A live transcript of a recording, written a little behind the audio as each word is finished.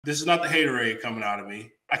this is not the haterade coming out of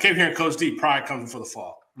me. I kept hearing Coach D, pride coming for the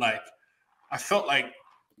fall. Like, I felt like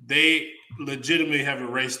they legitimately have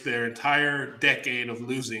erased their entire decade of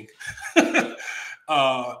losing.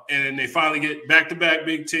 And they finally get back-to-back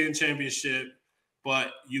Big Ten championship.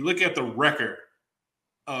 But you look at the record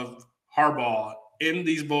of Harbaugh in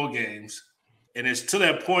these bowl games, and it's to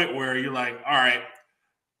that point where you're like, all right,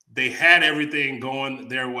 they had everything going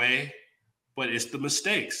their way, but it's the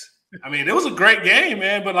mistakes. I mean, it was a great game,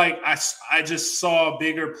 man, but like I just saw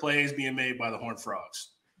bigger plays being made by the Horned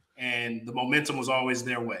Frogs, and the momentum was always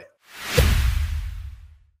their way.